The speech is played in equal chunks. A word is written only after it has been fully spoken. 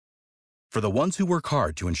For the ones who work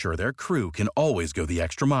hard to ensure their crew can always go the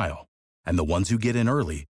extra mile, and the ones who get in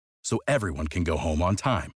early so everyone can go home on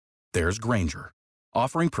time, there's Grainger,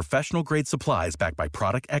 offering professional-grade supplies backed by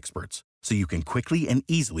product experts so you can quickly and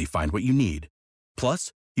easily find what you need.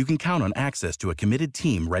 Plus, you can count on access to a committed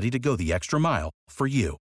team ready to go the extra mile for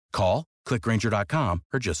you. Call, click Grainger.com,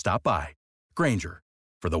 or just stop by. Grainger,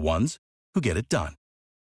 for the ones who get it done.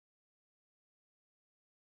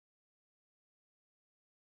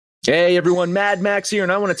 Hey everyone, Mad Max here,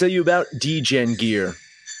 and I want to tell you about DGen Gear.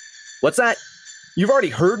 What's that? You've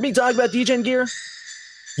already heard me talk about DGen Gear?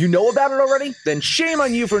 You know about it already? Then shame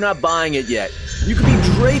on you for not buying it yet. You could be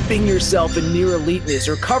draping yourself in near eliteness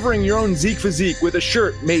or covering your own Zeke physique with a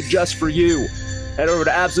shirt made just for you. Head over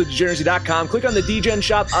to AbsoluteDegeneracy.com, click on the DGen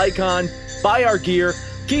shop icon, buy our gear,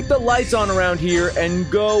 keep the lights on around here,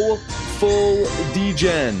 and go full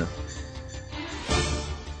DGen.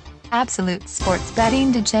 Absolute sports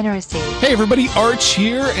betting degeneracy. Hey everybody, Arch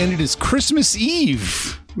here, and it is Christmas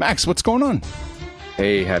Eve. Max, what's going on?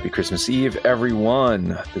 Hey, happy Christmas Eve,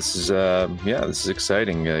 everyone. This is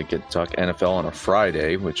exciting. Get to talk NFL on a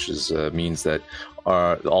Friday, which means that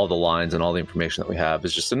all the lines and all the information that we have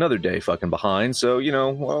is just another day fucking behind. So,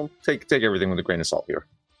 take everything with a grain of salt here.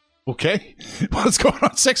 Okay. What's going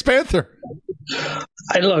on, Sex Panther?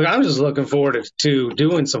 I'm just looking forward to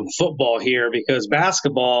doing some football here because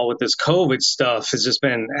basketball with this COVID stuff has just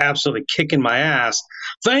been absolutely kicking my ass.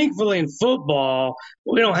 Thankfully, in football,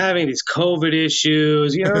 we don't have any of these COVID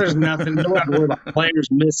issues. There's nothing. We don't have to worry about players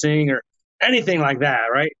missing or anything like that,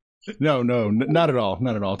 right? No, not at all.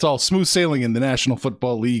 Not at all. It's all smooth sailing in the National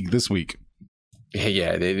Football League this week.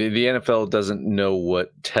 Yeah, the NFL doesn't know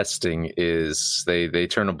what testing is. They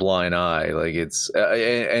turn a blind eye. Like it's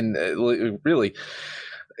really,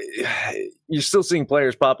 you're still seeing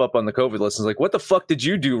players pop up on the COVID list. It's like, what the fuck did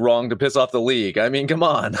you do wrong to piss off the league? I mean, come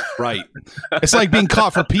on. Right. It's like being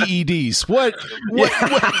caught for PEDs. What?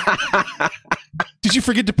 Did you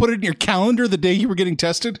forget to put it in your calendar the day you were getting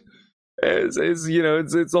tested? It's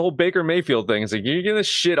the whole Baker Mayfield thing. It's like, you're gonna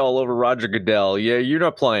shit all over Roger Goodell. Yeah, you're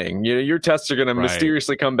not playing. Your tests are gonna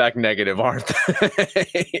mysteriously come back negative, aren't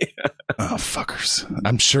they? Oh, fuckers!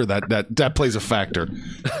 I'm sure that plays a factor.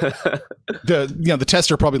 The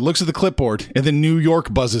tester probably looks at the clipboard and then New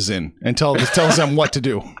York buzzes in and tells them what to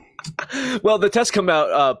do. Well, the tests come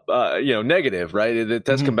out, negative, right? The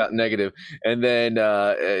tests come out negative, and then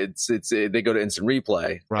they go to instant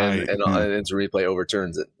replay, right? And instant replay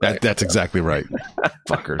overturns it. Right? That's exactly right,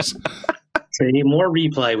 fuckers. So we need more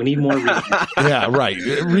replay. Yeah, right.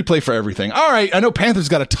 Replay for everything. All right. I know Panthers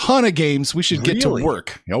got a ton of games. We should get to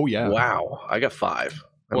work. Oh yeah. Wow. I got 5.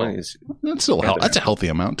 Well, that's a healthy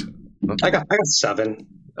amount. I got 7.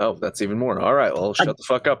 Oh, that's even more. All right. Well, shut the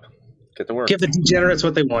fuck up. Get to work. Give the degenerates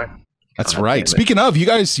what they want. That's right. Speaking of,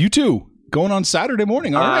 you two, going on Saturday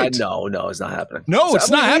morning. All right. No, it's not happening. No, it's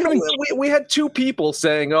not happening. We had 2 people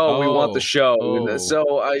saying, we want the show. Oh.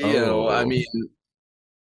 So,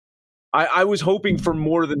 I was hoping for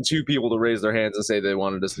more than 2 people to raise their hands and say they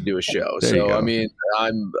wanted us to do a show.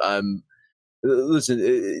 I'm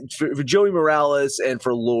listen, for Joey Morales and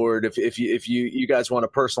for Lord, if you guys want a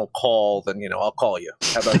personal call, then I'll call you.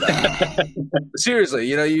 How about that? Seriously,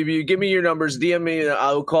 you give me your numbers, DM me, and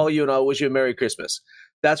I'll call you and I'll wish you a Merry Christmas.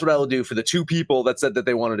 That's what I will do for the 2 people that said that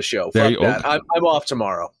they wanted a show. Fuck that. I'm off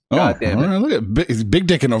tomorrow. God damn it. Right, look at big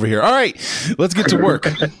dicking over here. All right, let's get to work.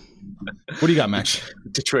 What do you got, Max?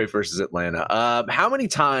 Detroit versus Atlanta. How many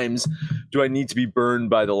times do I need to be burned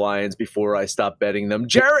by the Lions before I stop betting them?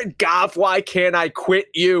 Jared Goff, why can't I quit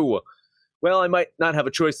you? Well, I might not have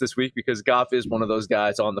a choice this week because Goff is one of those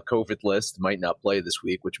guys on the COVID list, might not play this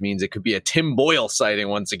week, which means it could be a Tim Boyle sighting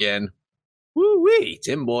once again. Woo-wee,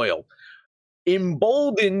 Tim Boyle.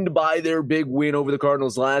 Emboldened by their big win over the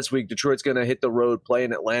Cardinals last week, Detroit's going to hit the road, play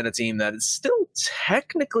an Atlanta team that is still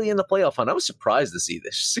technically in the playoff hunt. I was surprised to see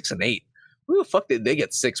this, 6-8. Who the fuck did they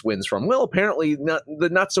get 6 wins from? Well, apparently the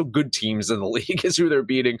not so good teams in the league is who they're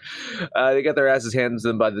beating. They got their asses handed to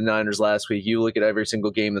them by the Niners last week. You look at every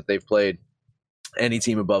single game that they've played. Any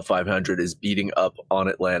team above 500 is beating up on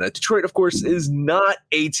Atlanta. Detroit, of course, is not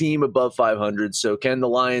a team above 500. So can the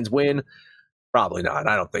Lions win? Probably not.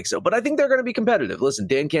 I don't think so. But I think they're going to be competitive. Listen,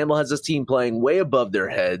 Dan Campbell has this team playing way above their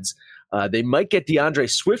heads. They might get DeAndre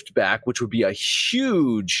Swift back, which would be a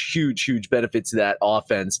huge, huge, huge benefit to that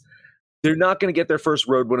offense. They're not going to get their first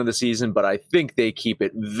road win of the season, but I think they keep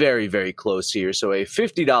it very, very close here. So a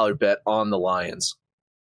 $50 bet on the Lions.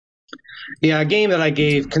 Yeah, a game that I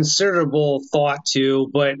gave considerable thought to,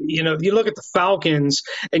 but you look at the Falcons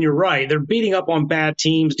and you're right, they're beating up on bad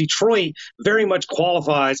teams. Detroit very much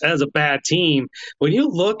qualifies as a bad team. When you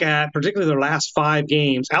look at particularly their last 5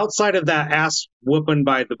 games, outside of that ass whooping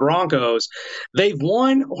by the Broncos, they've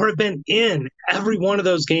won or have been in every one of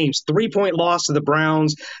those games. 3-point loss to the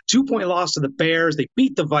Browns, 2-point loss to the Bears. They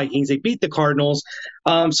beat the Vikings. They beat the Cardinals.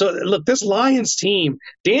 So look, this Lions team,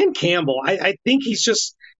 Dan Campbell, I think he's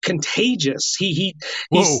just contagious. He's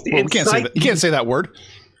we can't say that. You can't say that word.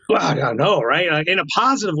 Well, I don't know, right? In a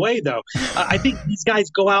positive way, though. I think these guys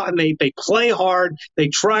go out and they play hard, they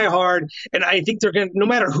try hard, and I think they're going to, no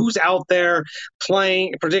matter who's out there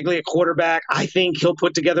playing, particularly a quarterback, I think he'll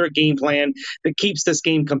put together a game plan that keeps this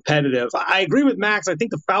game competitive. I agree with Max. I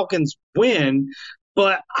think the Falcons win,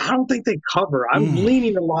 but I don't think they cover. I'm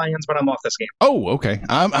leaning the Lions, but I'm off this game. Oh, okay.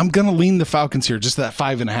 I'm going to lean the Falcons here, just that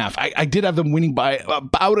 5.5. I did have them winning by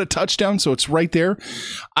about a touchdown, so it's right there.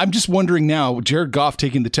 I'm just wondering now, Jared Goff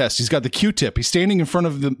taking the test. He's got the Q-tip. He's standing in front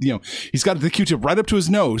of he's got the Q-tip right up to his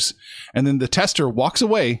nose, and then the tester walks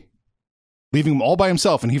away, leaving him all by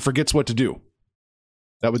himself, and he forgets what to do.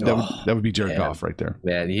 That would be Jared Goff right there.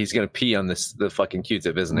 Man, he's gonna pee on the fucking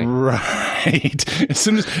Q-tip, isn't he? Right. As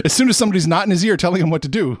soon as somebody's not in his ear telling him what to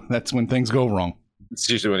do, that's when things go wrong. It's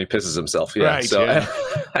usually when he pisses himself. Yeah. Right, so, yeah.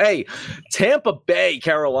 Hey, Tampa Bay,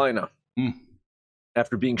 Carolina.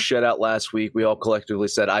 After being shut out last week, we all collectively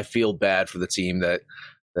said, "I feel bad for the team that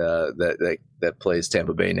plays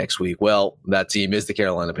Tampa Bay next week." Well, that team is the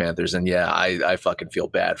Carolina Panthers, and yeah, I fucking feel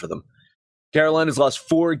bad for them. Carolina's lost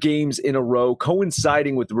 4 games in a row,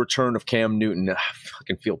 coinciding with the return of Cam Newton. I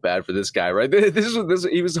fucking feel bad for this guy, right?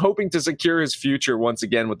 He was hoping to secure his future once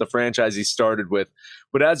again with the franchise he started with.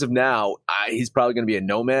 But as of now, he's probably going to be a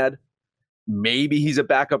nomad. Maybe he's a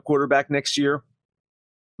backup quarterback next year.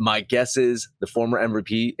 My guess is the former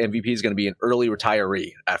MVP is going to be an early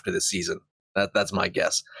retiree after this season. That's my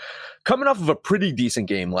guess. Coming off of a pretty decent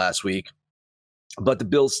game last week, but the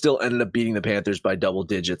Bills still ended up beating the Panthers by double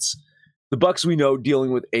digits. The Bucs, we know,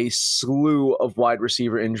 dealing with a slew of wide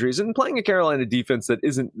receiver injuries and playing a Carolina defense that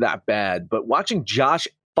isn't that bad. But watching Josh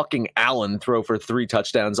fucking Allen throw for 3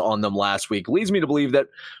 touchdowns on them last week leads me to believe that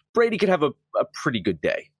Brady could have a pretty good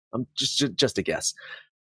day. Just a guess.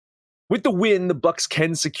 With the win, the Bucs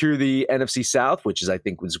can secure the NFC South, which is, I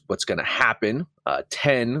think, was what's going to happen.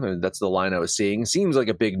 10, that's the line I was seeing. Seems like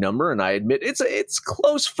a big number, and I admit it's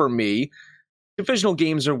close for me. Divisional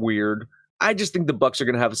games are weird. I just think the Bucs are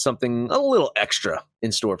going to have something a little extra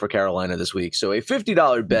in store for Carolina this week. So a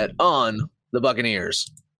 $50 bet on the Buccaneers.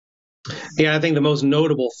 Yeah, I think the most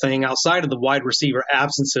notable thing outside of the wide receiver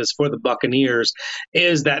absences for the Buccaneers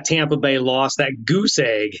is that Tampa Bay loss, that goose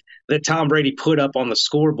egg that Tom Brady put up on the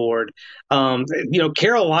scoreboard.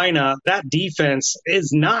 Carolina, that defense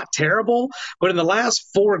is not terrible, but in the last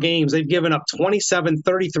 4 games, they've given up 27,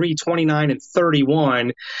 33, 29, and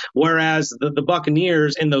 31, whereas the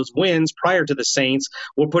Buccaneers in those wins prior to the Saints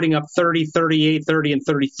were putting up 30, 38, 30, and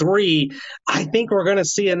 33. I think we're going to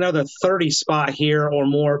see another 30 spot here or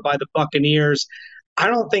more by the Buccaneers. I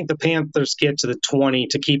don't think the Panthers get to the 20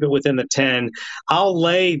 to keep it within the 10. I'll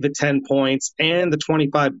lay the 10 points and the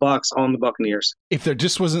 $25 on the Buccaneers. If there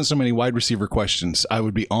just wasn't so many wide receiver questions, I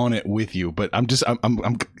would be on it with you. But I've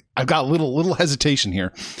got a little hesitation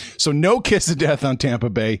here. So no kiss of death on Tampa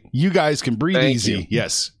Bay. You guys can breathe easy. You.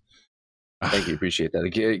 Yes. Thank you. Appreciate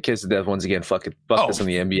that. Kiss of death once again. Fuck us in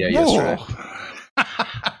the NBA yesterday.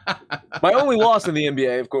 My only loss in the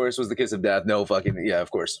NBA, of course, was the kiss of death. No fucking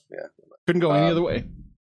of course, yeah. Couldn't go any other way.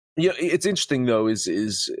 Yeah, it's interesting though.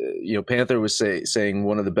 Is Panther was saying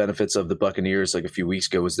one of the benefits of the Buccaneers like a few weeks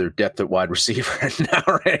ago was their depth at wide receiver, and now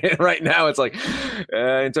right now it's like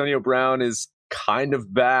Antonio Brown is kind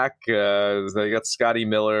of back. They got Scotty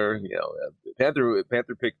Miller.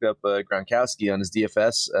 Panther picked up Gronkowski on his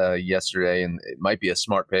DFS yesterday, and it might be a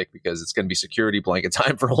smart pick because it's going to be security blanket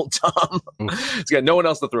time for old Tom. He's got no one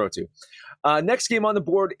else to throw to. Next game on the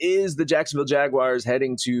board is the Jacksonville Jaguars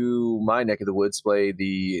heading to my neck of the woods to play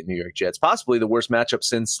the New York Jets. Possibly the worst matchup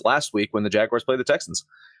since last week when the Jaguars played the Texans.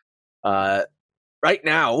 Right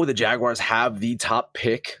now, the Jaguars have the top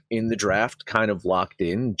pick in the draft kind of locked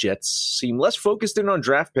in. Jets seem less focused in on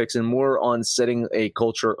draft picks and more on setting a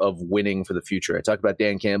culture of winning for the future. I talked about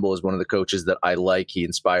Dan Campbell as one of the coaches that I like. He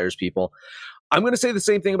inspires people. I'm going to say the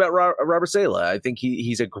same thing about Robert Saleh. I think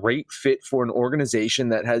he's a great fit for an organization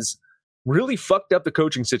that has really fucked up the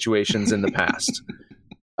coaching situations in the past.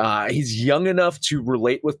 He's young enough to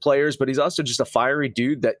relate with players, but he's also just a fiery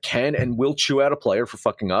dude that can and will chew out a player for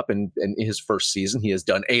fucking up. And in his first season, he has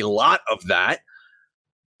done a lot of that.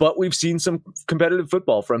 but we've seen some competitive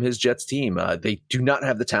football from his Jets team. They do not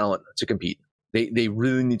have the talent to compete. They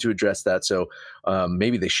really need to address that. So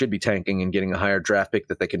maybe they should be tanking and getting a higher draft pick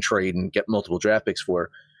that they can trade and get multiple draft picks for.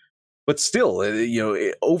 But still,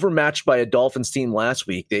 overmatched by a Dolphins team last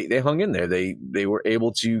week, they hung in there. They were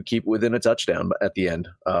able to keep within a touchdown at the end.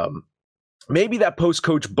 Maybe that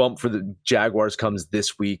post-coach bump for the Jaguars comes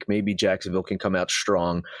this week. Maybe Jacksonville can come out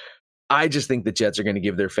strong. I just think the Jets are going to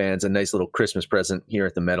give their fans a nice little Christmas present here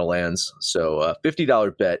at the Meadowlands. So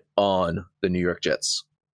 $50 bet on the New York Jets.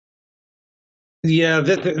 Yeah,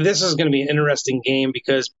 this is going to be an interesting game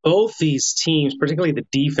because both these teams, particularly the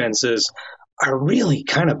defenses, are really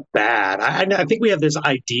kind of bad. I think we have this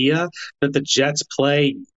idea that the Jets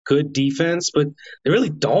play good defense, but they really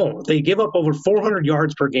don't. They give up over 400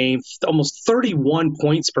 yards per game, almost 31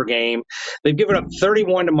 points per game. They've given up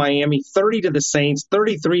 31 to Miami, 30 to the Saints,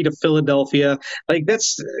 33 to Philadelphia.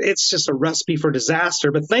 It's just a recipe for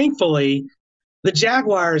disaster. But thankfully, the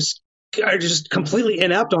Jaguars are just completely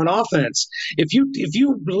inept on offense. If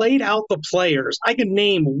you laid out the players, I can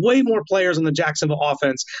name way more players on the Jacksonville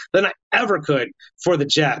offense than I ever could for the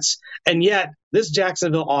Jets. And yet this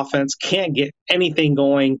Jacksonville offense can't get anything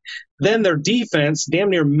going. Then their defense damn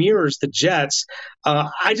near mirrors the Jets.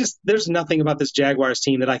 There's nothing about this Jaguars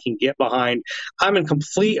team that I can get behind. I'm in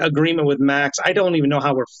complete agreement with Max. I don't even know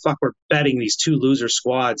how we're betting these two loser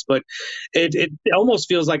squads, but it almost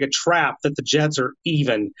feels like a trap that the Jets are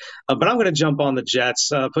even. But I'm going to jump on the Jets,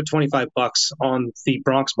 put $25 on the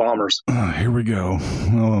Bronx Bombers. Here we go.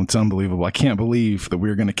 Oh, it's unbelievable. I can't believe that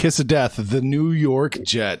we're going to kiss of death the New York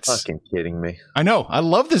Jets. Fucking kidding me. I know. I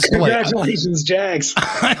love this play. Congratulations, Jags.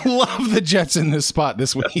 I love the Jets in this spot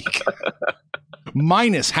this week.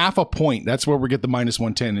 Minus half a point. That's where we get the minus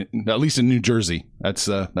 110, at least in New Jersey. That's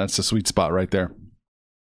a sweet spot right there.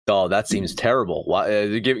 Oh, that seems terrible.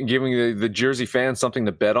 Giving the Jersey fans something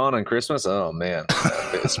to bet on Christmas? Oh, man.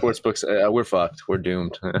 Sportsbooks, we're fucked. We're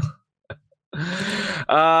doomed.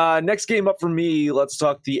 Next game up for me, let's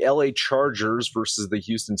talk the LA Chargers versus the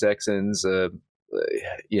Houston Texans.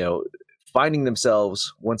 Finding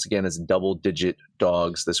themselves once again as double-digit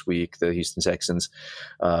dogs this week, the Houston Texans.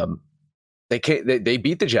 They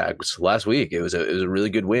beat the Jags last week. It was a really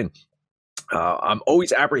good win. I'm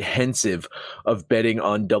always apprehensive of betting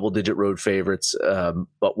on double-digit road favorites,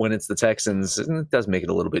 but when it's the Texans, it does make it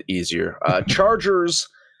a little bit easier. Chargers,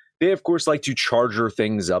 they of course like to charger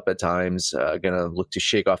things up at times. Going to look to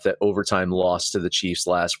shake off that overtime loss to the Chiefs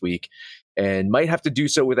last week, and might have to do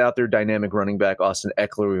so without their dynamic running back, Austin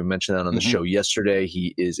Eckler. We mentioned that on the show yesterday.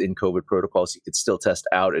 He is in COVID protocols. He could still test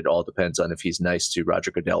out. It all depends on if he's nice to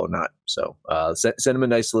Roger Goodell or not. So send him a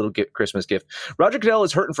nice little Christmas gift. Roger Goodell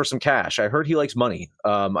is hurting for some cash. I heard he likes money.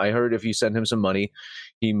 I heard if you send him some money,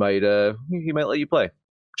 he might let you play.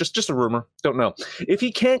 Just a rumor. Don't know. If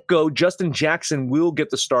he can't go, Justin Jackson will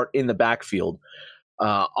get the start in the backfield.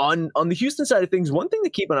 On the Houston side of things, one thing to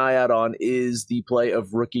keep an eye out on is the play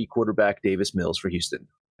of rookie quarterback Davis Mills for Houston.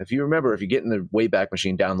 If you remember, if you get in the Wayback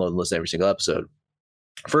Machine, download and listen to every single episode,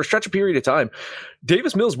 for a stretch of period of time,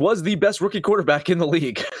 Davis Mills was the best rookie quarterback in the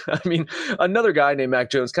league. I mean, another guy named Mac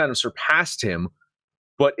Jones kind of surpassed him.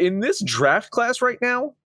 But in this draft class right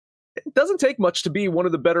now, it doesn't take much to be one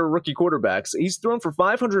of the better rookie quarterbacks. He's thrown for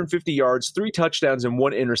 550 yards, 3 touchdowns, and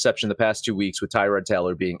 1 interception the past 2 weeks with Tyrod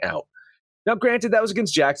Taylor being out. Now, granted, that was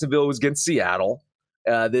against Jacksonville. It was against Seattle.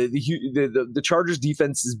 The Chargers'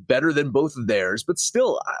 defense is better than both of theirs, but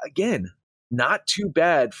still, again, not too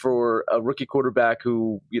bad for a rookie quarterback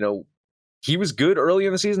who, he was good early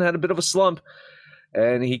in the season, had a bit of a slump,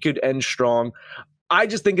 and he could end strong. I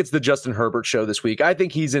just think it's the Justin Herbert show this week. I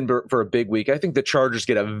think he's in for a big week. I think the Chargers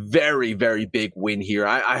get a very, very big win here.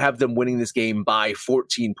 I have them winning this game by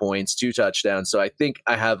 14 points, 2 touchdowns. So I think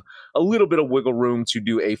I have a little bit of wiggle room to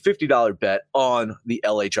do a $50 bet on the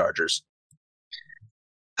LA Chargers.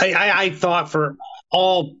 I thought for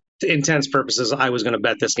all intents purposes I was going to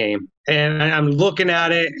bet this game. And I'm looking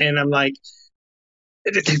at it and I'm like,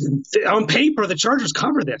 on paper, the Chargers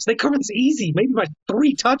cover this. They cover this easy, maybe by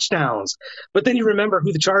 3 touchdowns. But then you remember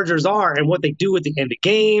who the Chargers are and what they do at the end of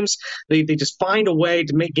games. They just find a way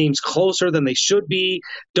to make games closer than they should be.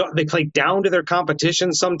 They play down to their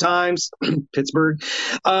competition sometimes, Pittsburgh.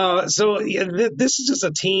 This is just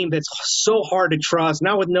a team that's so hard to trust.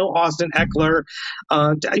 Now with no Austin Eckler,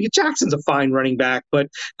 Jackson's a fine running back, but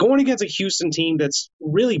going against a Houston team that's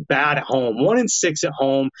really bad at home, 1-6 at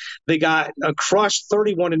home, they got crushed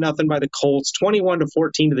 31-0 by the Colts,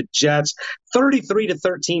 21-14 to the Jets,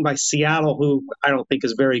 33-13 by Seattle, who I don't think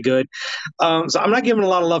is very good. So I'm not giving a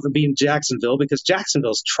lot of love for beating Jacksonville because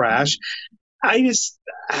Jacksonville's trash. I just,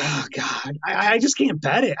 oh God, I just can't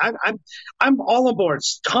bet it. I'm all on board.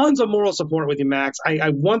 Tons of moral support with you, Max. I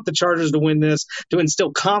want the Chargers to win this, to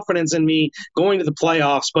instill confidence in me going to the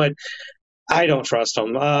playoffs, but I don't trust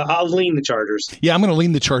them. I'll lean the Chargers. Yeah, I'm going to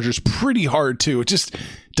lean the Chargers pretty hard too. Just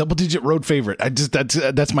double-digit road favorite.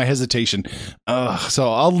 That's my hesitation.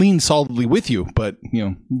 So I'll lean solidly with you, but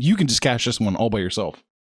you can just cash this one all by yourself.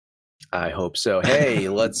 I hope so. Hey,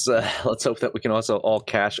 let's hope that we can also all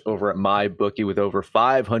cash over at MyBookie with over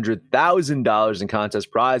 $500,000 in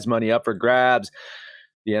contest prize money up for grabs.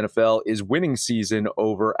 The NFL is winning season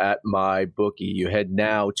over at MyBookie. You head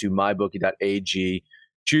now to mybookie.ag.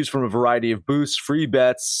 Choose from a variety of boosts, free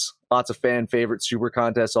bets, lots of fan favorite super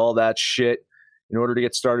contests, all that shit. In order to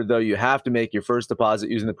get started, though, you have to make your first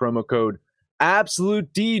deposit using the promo code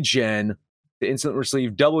AbsoluteDGen to instantly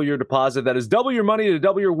receive double your deposit. That is double your money to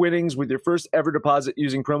double your winnings with your first ever deposit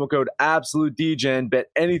using promo code AbsoluteDGen.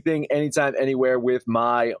 Bet anything, anytime, anywhere with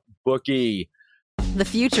MyBookie. The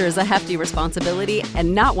future is a hefty responsibility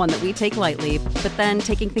and not one that we take lightly. But then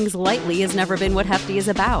taking things lightly has never been what Hefty is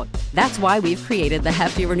about. That's why we've created the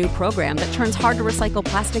Hefty Renew program that turns hard-to-recycle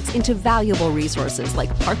plastics into valuable resources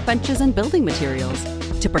like park benches and building materials.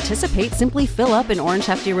 To participate, simply fill up an orange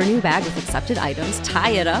Hefty Renew bag with accepted items,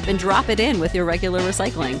 tie it up, and drop it in with your regular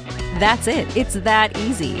recycling. That's it. It's that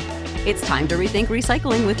easy. It's time to rethink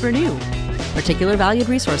recycling with Renew. Particular valued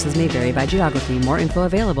resources may vary by geography. More info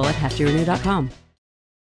available at heftyrenew.com.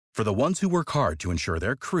 For the ones who work hard to ensure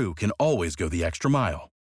their crew can always go the extra mile,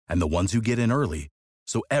 and the ones who get in early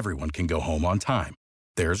so everyone can go home on time,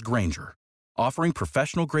 there's Grainger, offering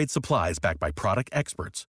professional-grade supplies backed by product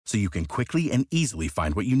experts so you can quickly and easily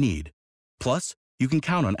find what you need. Plus, you can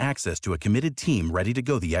count on access to a committed team ready to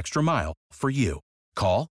go the extra mile for you.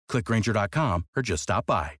 Call, click Grainger.com, or just stop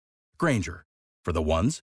by. Grainger, for the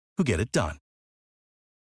ones who get it done.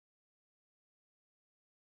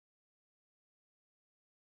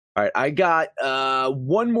 All right, I got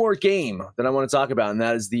one more game that I want to talk about, and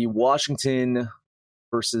that is the Washington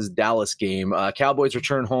versus Dallas game. Cowboys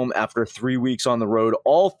return home after 3 weeks on the road.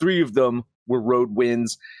 All three of them were road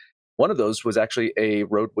wins. One of those was actually a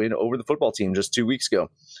road win over the football team just 2 weeks ago.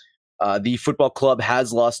 The football club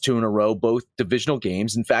has lost 2 in a row, both divisional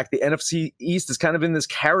games. In fact, the NFC East is kind of in this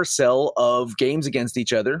carousel of games against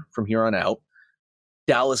each other from here on out.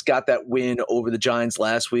 Dallas got that win over the Giants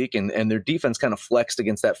last week, and their defense kind of flexed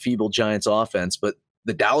against that feeble Giants offense. But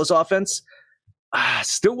the Dallas offense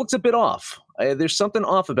still looks a bit off. There's something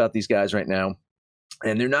off about these guys right now,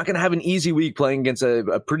 and they're not going to have an easy week playing against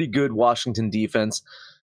a pretty good Washington defense.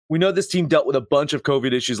 We know this team dealt with a bunch of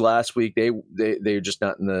COVID issues last week. They're just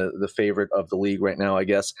not in the favorite of the league right now, I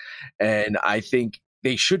guess. And I think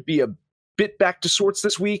they should be a bit back to sorts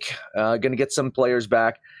this week, going to get some players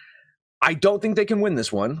back. I don't think they can win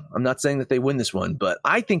this one. I'm not saying that they win this one, but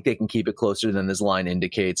I think they can keep it closer than this line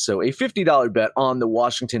indicates. So a $50 bet on the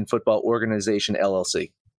Washington Football Organization,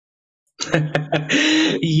 LLC.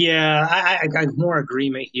 Yeah, I got more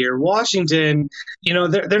agreement here. Washington,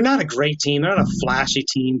 they're not a great team. They're not a flashy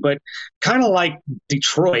team, but kind of like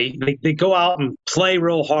Detroit. They go out and play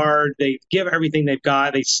real hard. They give everything they've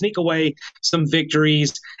got. They sneak away some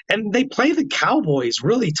victories, and they play the Cowboys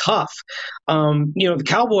really tough. The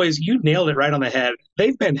Cowboys, you nailed it right on the head.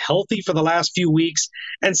 They've been healthy for the last few weeks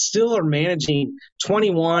and still are managing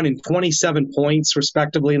 21 and 27 points,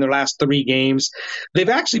 respectively, in their last 3 games. They've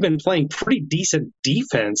actually been playing pretty decent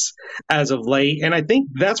defense as of late, and I think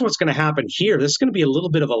that's what's going to happen here. This is going to be a little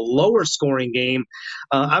bit of a lower scoring game.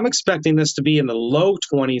 I'm expecting this to be in the low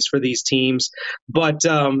 20s for these teams, but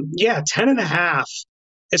 10.5,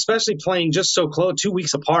 especially playing just so close, 2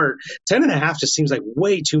 weeks apart. 10.5 just seems like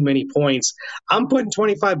way too many points. I'm putting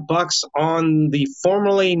 $25 on the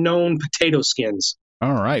formerly known potato skins.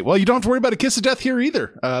 All right. Well, you don't have to worry about a kiss of death here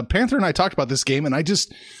either. Panther and I talked about this game, and I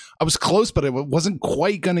was close, but I wasn't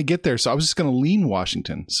quite going to get there. So I was just going to lean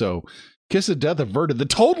Washington. So kiss of death averted. The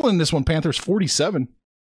total in this one, Panthers 47.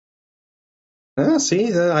 I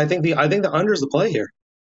think the under is the play here.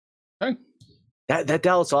 Okay. That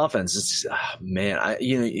Dallas offense is,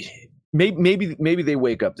 maybe they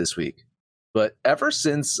wake up this week, but ever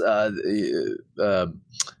since the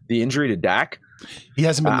injury to Dak, he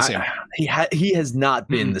hasn't been the same. He has not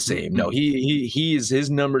been the same. No, his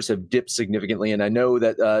numbers have dipped significantly, and I know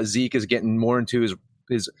that Zeke is getting more into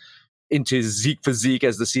his Zeke physique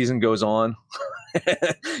as the season goes on.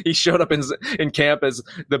 He showed up in camp as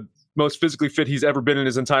the most physically fit he's ever been in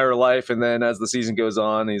his entire life, and then as the season goes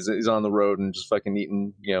on, he's on the road and just fucking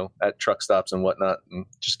eating, at truck stops and whatnot, and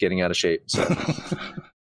just getting out of shape. So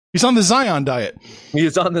he's on the Zion diet. He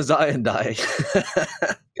is on the Zion diet.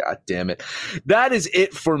 God damn it. That is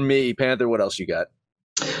it for me. Panther, what else you got?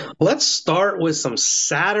 Let's start with some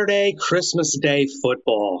Saturday, Christmas Day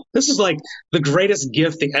football. This is like the greatest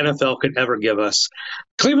gift the NFL could ever give us.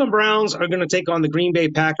 Cleveland Browns are going to take on the Green Bay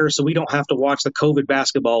Packers, so we don't have to watch the COVID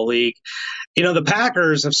basketball league. You know, the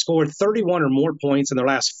Packers have scored 31 or more points in their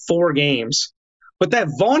last 4 games. But that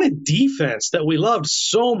vaunted defense that we loved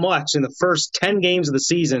so much in the first 10 games of the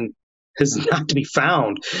season is not to be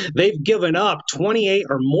found. They've given up 28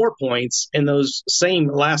 or more points in those same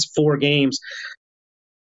last 4 games.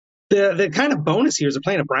 The kind of bonus here is they're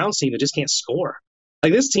playing a Browns team that just can't score.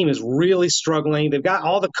 Like, this team is really struggling. They've got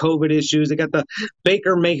all the COVID issues. They got the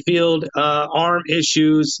Baker Mayfield arm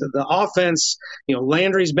issues. The offense, you know,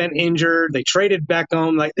 Landry's been injured. They traded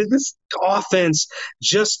Beckham. Like, this offense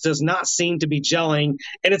just does not seem to be gelling,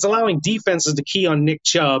 and it's allowing defenses to key on Nick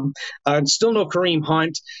Chubb. Still no Kareem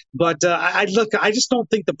Hunt, but I just don't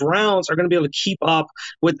think the Browns are going to be able to keep up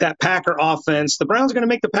with that Packer offense. The Browns are going to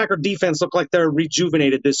make the Packer defense look like they're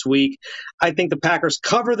rejuvenated this week. I think the Packers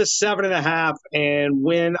cover the 7.5 and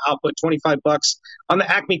win. I'll put $25 on the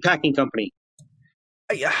Acme Packing Company.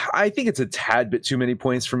 I think it's a tad bit too many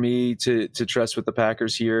points for me to trust with the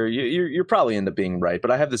Packers here. You're probably end up being right,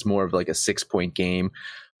 but I have this more of like a 6-point game.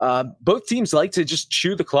 Both teams like to just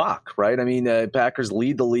chew the clock, right? I mean, Packers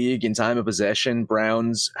lead the league in time of possession.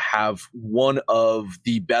 Browns have one of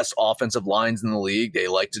the best offensive lines in the league. They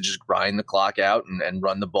like to just grind the clock out and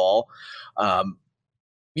run the ball.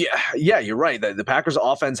 Yeah, you're right. The Packers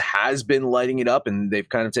offense has been lighting it up, and they've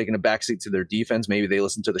kind of taken a backseat to their defense. Maybe they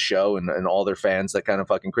listen to the show and all their fans that kind of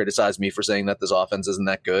fucking criticize me for saying that this offense isn't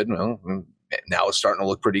that good. Well, now it's starting to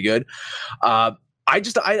look pretty good. I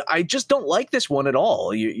just don't like this one at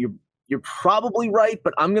all. You're probably right,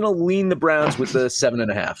 but I'm going to lean the Browns with the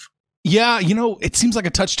 7.5. Yeah, you know, it seems like a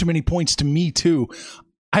touch too many points to me too.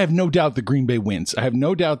 I have no doubt the Green Bay wins. I have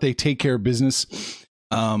no doubt they take care of business.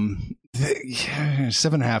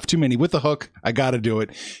 7.5, too many with the hook. I got to do it.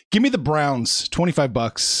 Give me the Browns,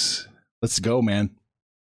 $25. Let's go, man.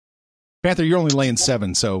 Panther, you're only laying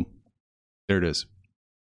 7, so there it is.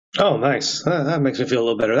 Oh, nice. That makes me feel a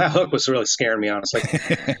little better. That hook was really scaring me, honestly.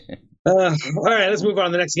 All right, let's move on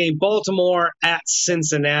to the next game. Baltimore at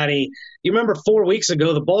Cincinnati. You remember 4 weeks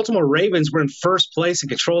ago, the Baltimore Ravens were in first place and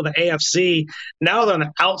control the AFC. Now they're on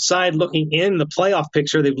the outside looking in the playoff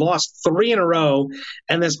picture. They've lost 3 in a row,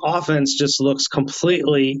 and this offense just looks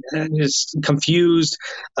completely just confused.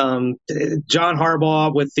 John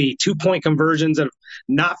Harbaugh with the 2-point conversions that have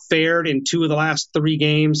not fared in 2 of the last 3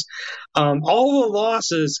 games. All the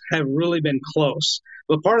losses have really been close.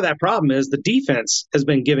 But part of that problem is the defense has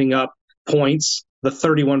been giving up points, the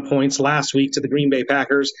 31 points last week to the Green Bay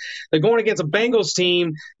Packers. They're going against a Bengals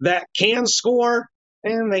team that can score,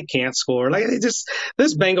 and they can't score.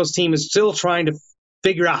 This Bengals team is still trying to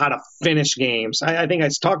figure out how to finish games. I think I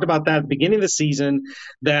talked about that at the beginning of the season,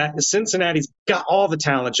 that Cincinnati's got all the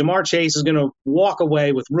talent. Jamar Chase is going to walk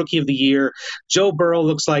away with Rookie of the Year. Joe Burrow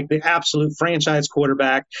looks like the absolute franchise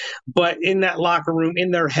quarterback. But in that locker room,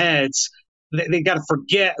 in their heads, they got to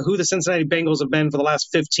forget who the Cincinnati Bengals have been for the last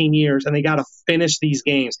 15 years, and they got to finish these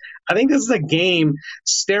games. I think this is a game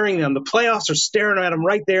staring them. The playoffs are staring at them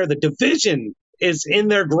right there. The division is in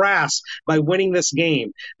their grasp by winning this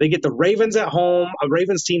game. They get the Ravens at home, a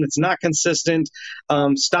Ravens team that's not consistent.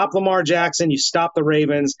 Stop Lamar Jackson, you stop the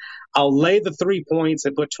Ravens. I'll lay the 3 points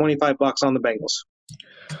and put $25 on the Bengals.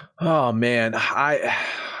 Oh, man.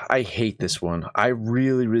 I hate this one. I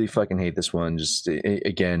really, really fucking hate this one. Just,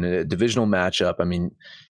 again, a divisional matchup. I mean,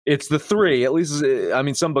 it's the 3. At least, I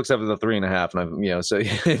mean, some books have the 3.5, and so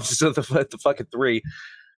it's the fucking 3.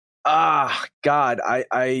 God,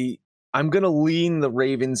 I'm gonna lean the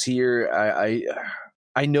Ravens here.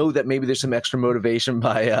 I know that maybe there's some extra motivation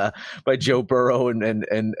by Joe Burrow and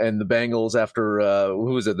the Bengals after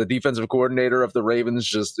who was it? The defensive coordinator of the Ravens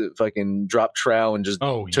just fucking dropped trowel and just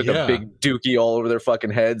took a big dookie all over their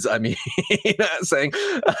fucking heads. I mean, saying,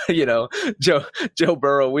 Joe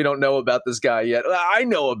Burrow, we don't know about this guy yet. I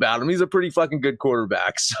know about him. He's a pretty fucking good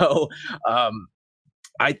quarterback. So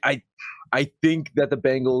I think that the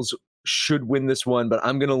Bengals should win this one, but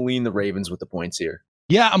I'm going to lean the Ravens with the points here.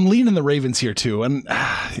 Yeah, I'm leaning the Ravens here too, and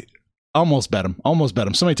almost bet them.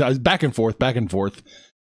 So many times, back and forth.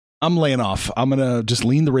 I'm laying off. I'm going to just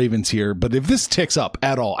lean the Ravens here, but if this ticks up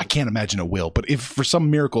at all, I can't imagine it will, but if for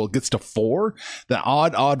some miracle it gets to 4, the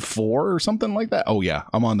odd 4 or something like that, oh yeah,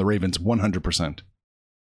 I'm on the Ravens 100%.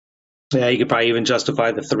 Yeah, you could probably even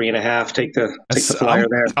justify the 3.5. Take the flyer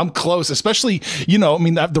there. I'm close, especially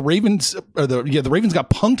the Ravens. The Ravens got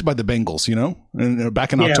punked by the Bengals, and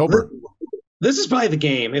back in October. This is probably the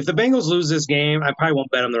game. If the Bengals lose this game, I probably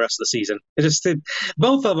won't bet them the rest of the season.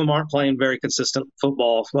 Both of them aren't playing very consistent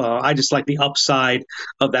football. I just like the upside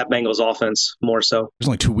of that Bengals offense more so. There's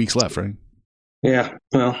only 2 weeks left, right? Yeah,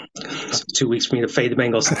 well, it's 2 weeks for me to fade the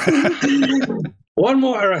Bengals.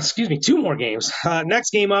 Two more games. Next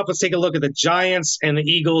game up, let's take a look at the Giants and the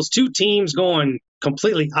Eagles. Two teams going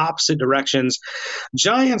completely opposite directions.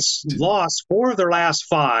 Giants lost 4 of their last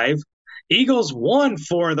 5. Eagles won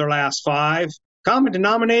 4 of their last 5. Common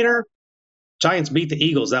denominator, Giants beat the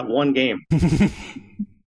Eagles that one game.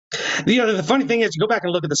 The funny thing is, you go back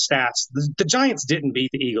and look at the stats. The Giants didn't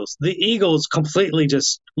beat the Eagles. The Eagles completely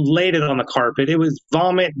just laid it on the carpet. It was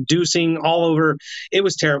vomit-inducing all over. It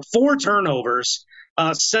was terrible. 4 turnovers,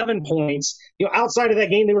 7 points. Outside of that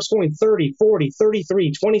game, they were scoring 30, 40,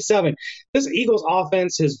 33, 27. This Eagles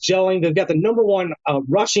offense is gelling. They've got the number 1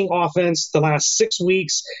 rushing offense the last 6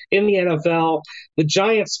 weeks in the NFL. The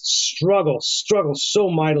Giants struggle so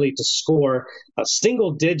mightily to score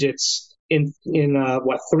single digits in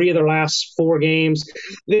 3 of their last 4 games.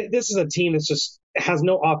 This is a team that just has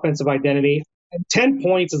no offensive identity. 10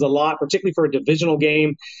 points is a lot, particularly for a divisional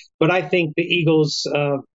game. But I think the Eagles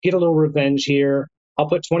get a little revenge here. I'll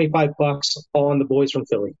put $25 on the boys from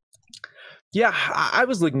Philly. Yeah, I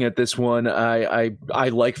was looking at this one. I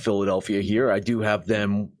like Philadelphia here. I do have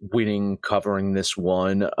them winning, covering this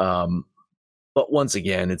one. But once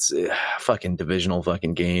again, it's a fucking divisional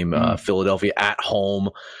fucking game. Philadelphia at home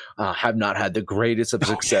have not had the greatest of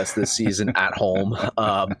success this season at home.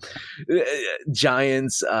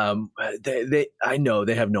 Giants, I know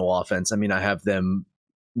they have no offense. I mean, I have them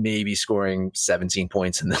maybe scoring 17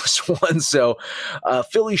 points in this one. So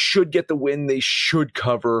Philly should get the win. They should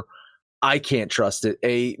cover. I can't trust it.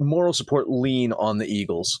 A moral support lean on the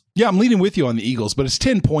Eagles. Yeah, I'm leaning with you on the Eagles, but it's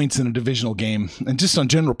 10 points in a divisional game. And just on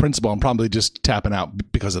general principle, I'm probably just tapping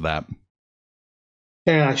out because of that.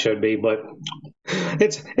 Yeah, I should be, but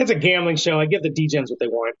it's a gambling show. I give the D-Gens what they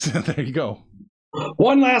want. There you go.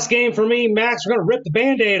 One last game for me, Max. We're going to rip the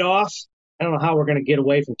Band-Aid off. I don't know how we're going to get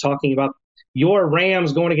away from talking about your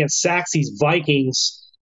Rams going against Saxy's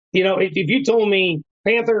Vikings. If you told me,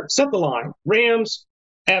 Panther, set the line. Rams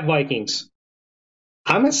at Vikings.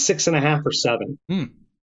 I'm at 6.5 or 7.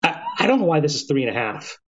 I don't know why this is 3.5.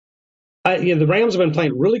 The Rams have been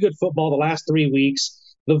playing really good football the last 3 weeks.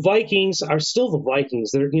 The Vikings are still the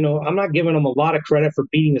Vikings. I'm not giving them a lot of credit for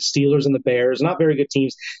beating the Steelers and the Bears. Not very good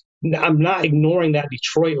teams. I'm not ignoring that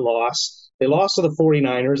Detroit loss. They lost to the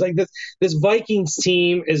 49ers. Like this Vikings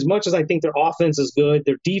team, as much as I think their offense is good,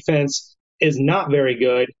 their defense is not very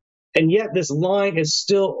good. And yet this line is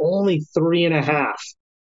still only 3.5.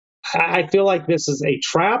 I feel like this is a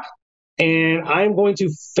trap, and I'm going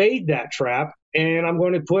to fade that trap, and I'm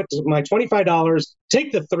going to put my $25,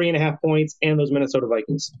 take the 3.5 points, and those Minnesota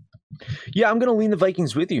Vikings. Yeah, I'm going to lean the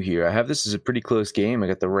Vikings with you here. I have this as a pretty close game. I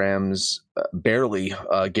got the Rams barely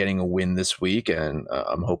getting a win this week, and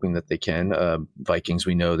I'm hoping that they can. Vikings,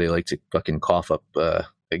 we know they like to fucking cough up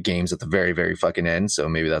games at the very, very fucking end. So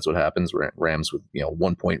maybe that's what happens. Rams with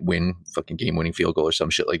 1 point win, fucking game winning field goal or some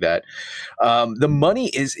shit like that. The money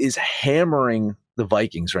is hammering the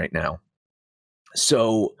Vikings right now.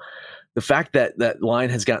 So the fact that that line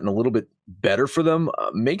has gotten a little bit better for them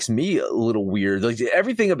makes me a little weird. Like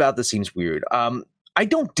everything about this seems weird. I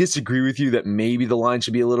don't disagree with you that maybe the line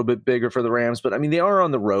should be a little bit bigger for the Rams, but I mean, they are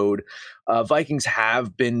on the road. Vikings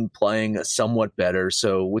have been playing somewhat better.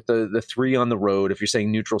 So with the 3 on the road, if you're saying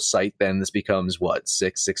neutral site, then this becomes what,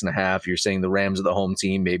 6.5. You're saying the Rams are the home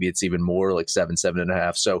team. Maybe it's even more like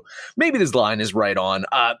 7.5. So maybe this line is right on.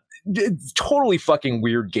 Totally fucking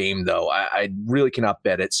weird game though. I really cannot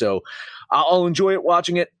bet it. So I'll enjoy it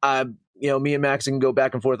watching it. Me and Max can go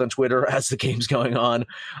back and forth on Twitter as the game's going on.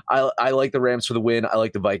 I like the Rams for the win. I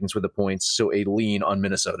like the Vikings for the points. So a lean on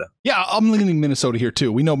Minnesota. Yeah, I'm leaning Minnesota here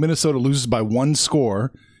too. We know Minnesota loses by 1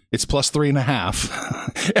 score. It's plus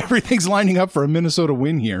 3.5. Everything's lining up for a Minnesota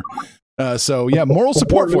win here. So yeah, moral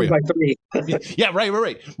support for you. Yeah,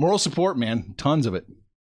 right. Moral support, man. Tons of it.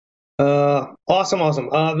 Awesome.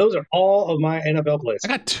 Those are all of my NFL plays. I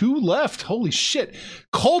got 2 left. Holy shit.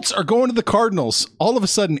 Colts are going to the Cardinals. All of a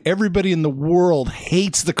sudden, everybody in the world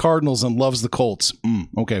hates the Cardinals and loves the Colts.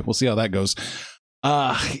 Okay, we'll see how that goes.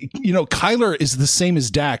 Kyler is the same as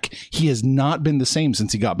Dak. He has not been the same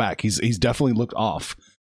since he got back. He's definitely looked off.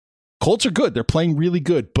 Colts are good. They're playing really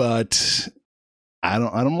good, but I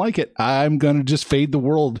don't like it. I'm going to just fade the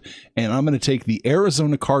world, and I'm going to take the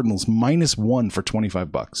Arizona Cardinals -1 for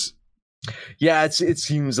 $25. Yeah, it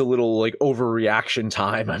seems a little like overreaction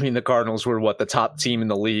time. I mean, the Cardinals were the top team in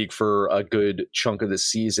the league for a good chunk of the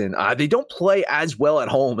season. They don't play as well at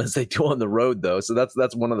home as they do on the road, though. So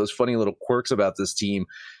that's one of those funny little quirks about this team.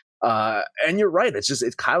 And you're right. It's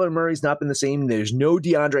Kyler Murray's not been the same. There's no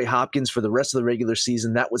DeAndre Hopkins for the rest of the regular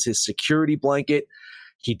season. That was his security blanket.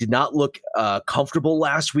 He did not look comfortable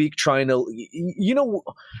last week trying to, you know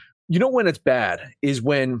when it's bad is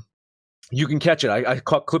when you can catch it. I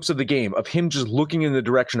caught clips of the game of him just looking in the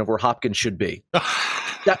direction of where Hopkins should be.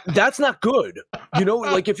 That's not good.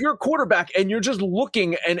 Like if you're a quarterback and you're just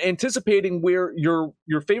looking and anticipating where your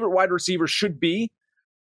favorite wide receiver should be,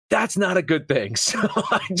 that's not a good thing. So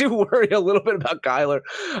I do worry a little bit about Kyler.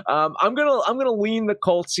 I'm gonna lean the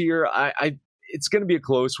Colts here. It's gonna be a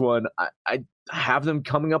close one. I have them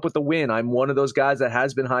coming up with a win. I'm one of those guys that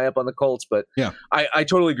has been high up on the Colts, but yeah, I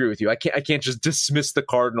totally agree with you. I can't just dismiss the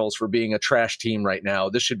Cardinals for being a trash team right now.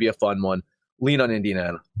 This should be a fun one. Lean on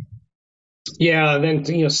Indiana. Yeah,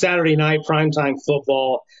 then Saturday night primetime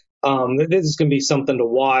football. This is going to be something to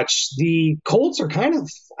watch. The Colts are kind of,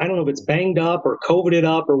 I don't know if it's banged up or COVIDed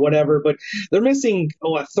up or whatever, but they're missing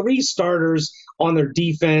 3 starters on their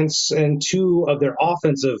defense, and 2 of their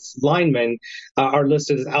offensive linemen are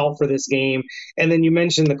listed as out for this game. And then you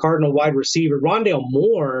mentioned the Cardinal wide receiver, Rondale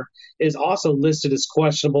Moore, is also listed as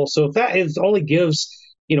questionable. So if that only gives,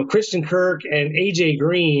 Christian Kirk and AJ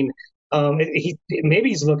Green, maybe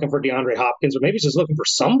he's looking for DeAndre Hopkins, or maybe he's just looking for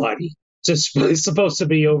somebody just supposed to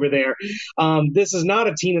be over there. This is not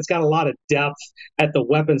a team that's got a lot of depth at the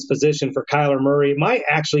weapons position for Kyler Murray. It might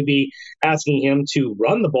actually be asking him to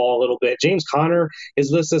run the ball a little bit. James Conner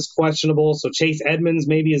is listed as questionable, so Chase Edmonds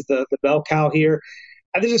maybe is the bell cow here.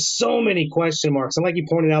 There's just so many question marks. And like you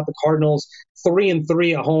pointed out, the Cardinals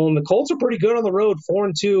 3-3 at home. The Colts are pretty good on the road,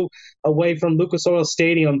 4-2 away from Lucas Oil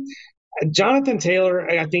Stadium. Jonathan Taylor,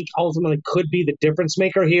 I think, ultimately could be the difference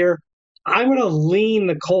maker here. I'm going to lean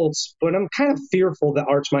the Colts, but I'm kind of fearful that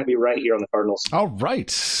Arch might be right here on the Cardinals. All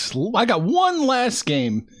right. I got one last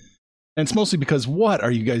game, and it's mostly because what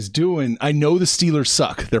are you guys doing? I know the Steelers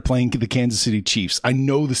suck. They're playing the Kansas City Chiefs. I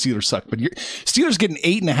know the Steelers suck, but Steelers getting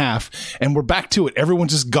 8.5, and we're back to it.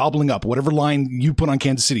 Everyone's just gobbling up whatever line you put on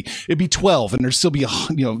Kansas City. It'd be 12, and there'd still be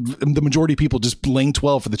the majority of people just laying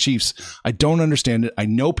 12 for the Chiefs. I don't understand it. I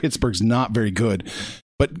know Pittsburgh's not very good.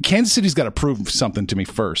 But Kansas City's got to prove something to me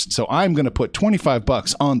first. So I'm going to put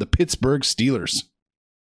 $25 on the Pittsburgh Steelers.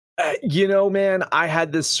 Man, I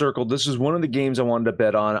had this circled. This was one of the games I wanted to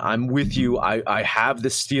bet on. I'm with you. I have the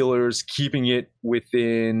Steelers keeping it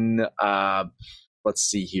within, let's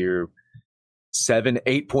see here,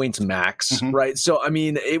 7-8 points max, right? So, I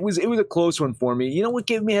mean, it was a close one for me. You know what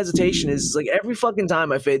gave me hesitation is like every fucking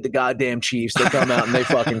time I fade the goddamn Chiefs, they come out and they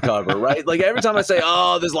fucking cover, right? Like every time I say,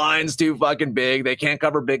 oh, this line's too fucking big, they can't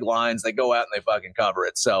cover big lines, they go out and they fucking cover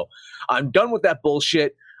it. So I'm done with that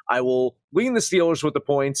bullshit. I will lean the Steelers with the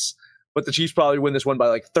points, but the Chiefs probably win this one by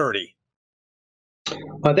like 30.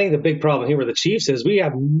 I think the big problem here with the Chiefs is we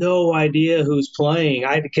have no idea who's playing.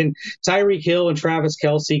 Can Tyreek Hill and Travis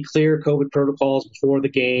Kelce clear COVID protocols before the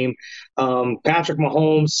game? Patrick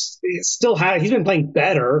Mahomes he's been playing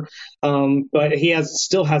better, but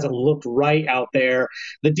still hasn't looked right out there.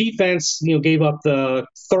 The defense, gave up the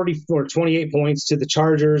 28 points to the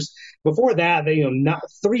Chargers. Before that, they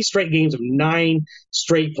 3 straight games of 9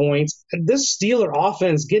 straight points. This Steeler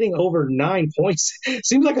offense getting over 9 points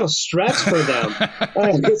seems like a stretch for them.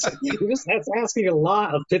 That's asking a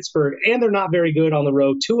lot of Pittsburgh, and they're not very good on the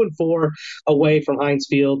road. 2-4 away from Heinz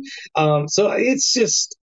Field. So it's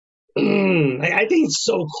just, I think it's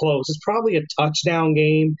so close. It's probably a touchdown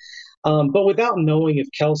game. But without knowing if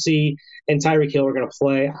Kelce and Tyreek Hill are going to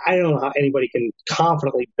play, I don't know how anybody can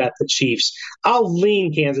confidently bet the Chiefs. I'll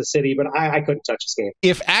lean Kansas City, but I couldn't touch this game.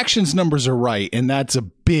 If Action's numbers are right, and that's a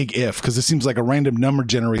big if, because it seems like a random number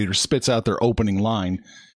generator spits out their opening line.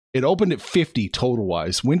 It opened at 50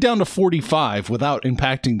 total-wise, went down to 45 without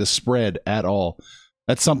impacting the spread at all.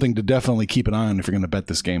 That's something to definitely keep an eye on if you're going to bet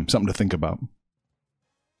this game. Something to think about.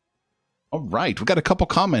 All right, we got a couple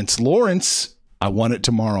comments. Lawrence, I want it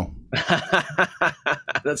tomorrow.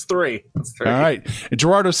 That's 3. All right. And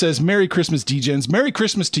Gerardo says, Merry Christmas, D-Gens. Merry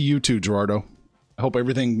Christmas to you too, Gerardo. I hope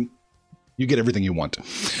you get everything you want.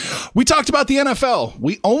 We talked about the NFL.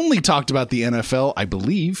 We only talked about the NFL, I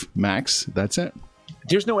believe. Max, that's it.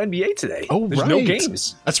 There's no NBA today. Oh, There's no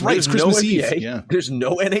games. That's right. It's Christmas Eve. Yeah. There's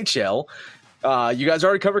no NHL. You guys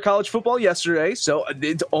already covered college football yesterday, so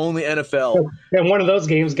it's only NFL. And one of those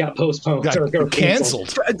games got postponed or canceled.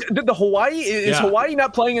 The Hawaii is Hawaii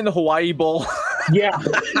not playing in the Hawaii Bowl? Yeah.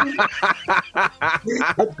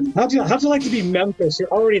 How'd you like to be Memphis? You're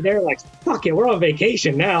already there. Like, fuck it, we're on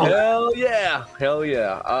vacation now. Hell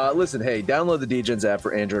yeah. Listen, hey, download the DGens app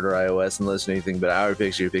for Android or iOS and listen to anything but our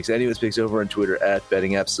picks, your picks, anyone's picks over on Twitter at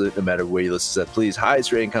Betting Absolute. No matter where you listen to that, please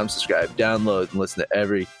highest rating, comment, subscribe, download, and listen to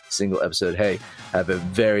every single episode. Hey, have a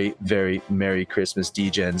very, very Merry Christmas,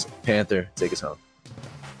 DGens. Panther, take us home.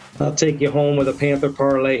 I'll take you home with a Panther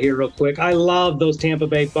parlay here real quick. I love those Tampa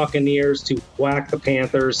Bay Buccaneers to whack the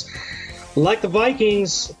Panthers. Like the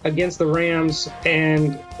Vikings against the Rams,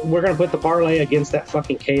 and we're going to put the parlay against that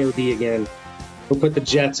fucking KOD again. We'll put the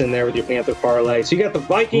Jets in there with your Panther parlay. So you got the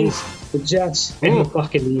Vikings, the Jets, and the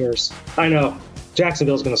Buccaneers. I know.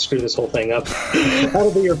 Jacksonville's going to screw this whole thing up.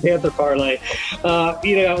 That'll be your Panther parlay.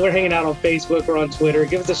 We're hanging out on Facebook or on Twitter.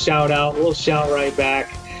 Give us a shout out. We'll shout right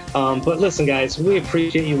back. But listen, guys, we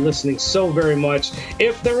appreciate you listening so very much.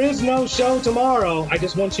 If there is no show tomorrow, I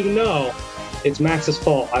just want you to know it's Max's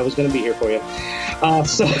fault. I was going to be here for you.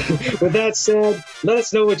 So with that said, let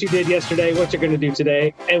us know what you did yesterday, what you're going to do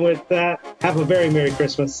today. And with that, have a very Merry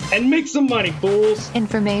Christmas and make some money, fools.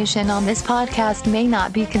 Information on this podcast may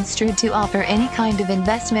not be construed to offer any kind of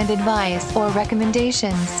investment advice or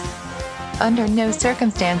recommendations. Under no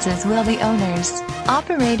circumstances will the owners,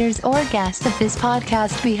 operators, or guests of this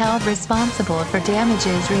podcast be held responsible for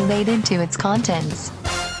damages related to its contents.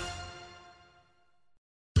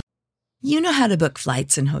 You know how to book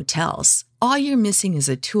flights and hotels. All you're missing is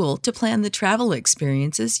a tool to plan the travel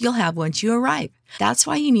experiences you'll have once you arrive. That's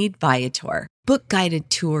why you need Viator. Book guided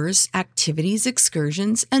tours, activities,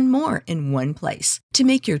 excursions, and more in one place to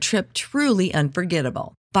make your trip truly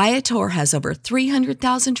unforgettable. Viator has over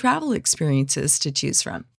 300,000 travel experiences to choose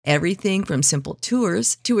from. Everything from simple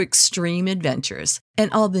tours to extreme adventures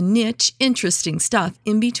and all the niche, interesting stuff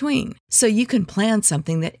in between. So you can plan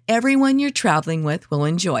something that everyone you're traveling with will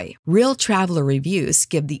enjoy. Real traveler reviews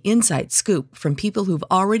give the inside scoop from people who've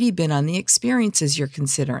already been on the experiences you're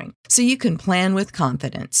considering. So you can plan with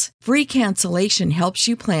confidence. Free cancellation helps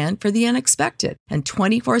you plan for the unexpected. And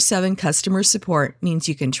 24/7 customer support means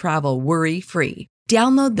you can travel worry-free.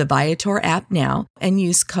 Download the Viator app now and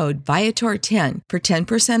use code Viator10 for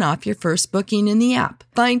 10% off your first booking in the app.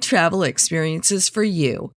 Find travel experiences for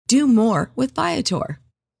you. Do more with Viator.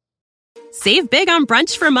 Save big on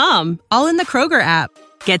brunch for mom, all in the Kroger app.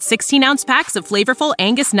 Get 16-ounce packs of flavorful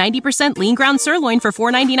Angus 90% lean ground sirloin for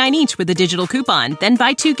 $4.99 each with a digital coupon. Then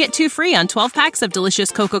buy 2, get 2 free on 12 packs of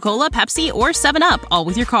delicious Coca-Cola, Pepsi, or 7-Up, all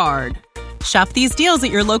with your card. Shop these deals at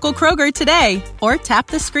your local Kroger today, or tap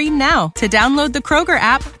the screen now to download the Kroger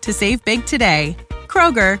app to save big today.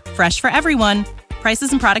 Kroger, fresh for everyone.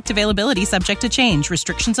 Prices and product availability subject to change.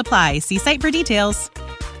 Restrictions apply. See site for details.